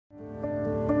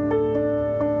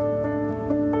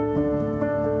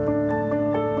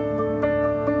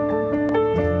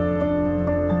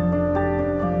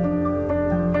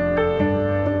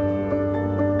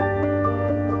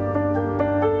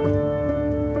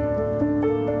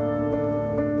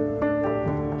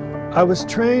I was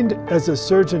trained as a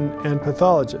surgeon and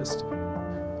pathologist.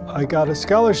 I got a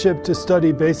scholarship to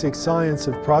study basic science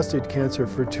of prostate cancer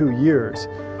for 2 years.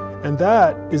 And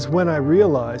that is when I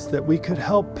realized that we could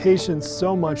help patients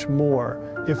so much more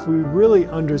if we really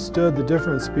understood the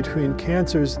difference between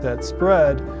cancers that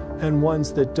spread and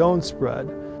ones that don't spread.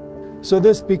 So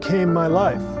this became my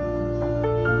life.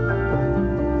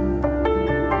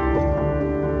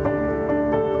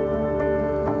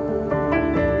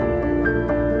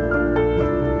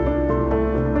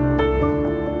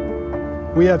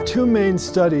 We have 2 main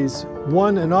studies,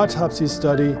 one an autopsy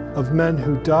study of men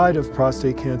who died of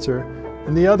prostate cancer,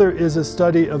 and the other is a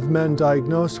study of men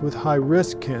diagnosed with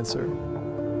high-risk cancer.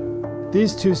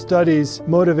 These 2 studies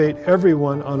motivate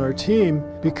everyone on our team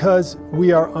because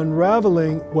we are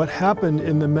unraveling what happened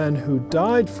in the men who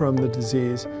died from the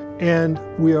disease, and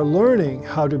we are learning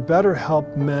how to better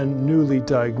help men newly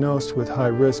diagnosed with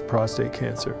high-risk prostate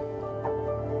cancer.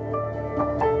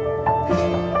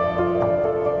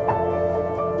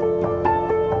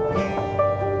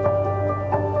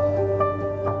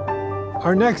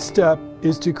 Our next step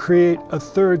is to create a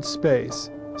third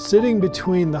space, sitting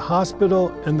between the hospital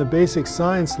and the basic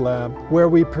science lab, where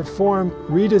we perform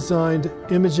redesigned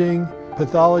imaging,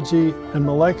 pathology, and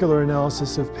molecular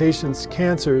analysis of patients'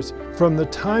 cancers from the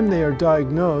time they are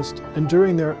diagnosed and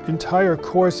during their entire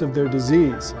course of their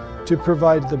disease, to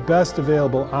provide the best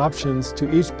available options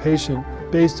to each patient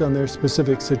based on their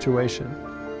specific situation.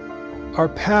 Our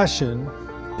passion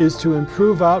is to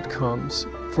improve outcomes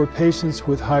for patients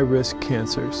with high-risk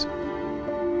cancers.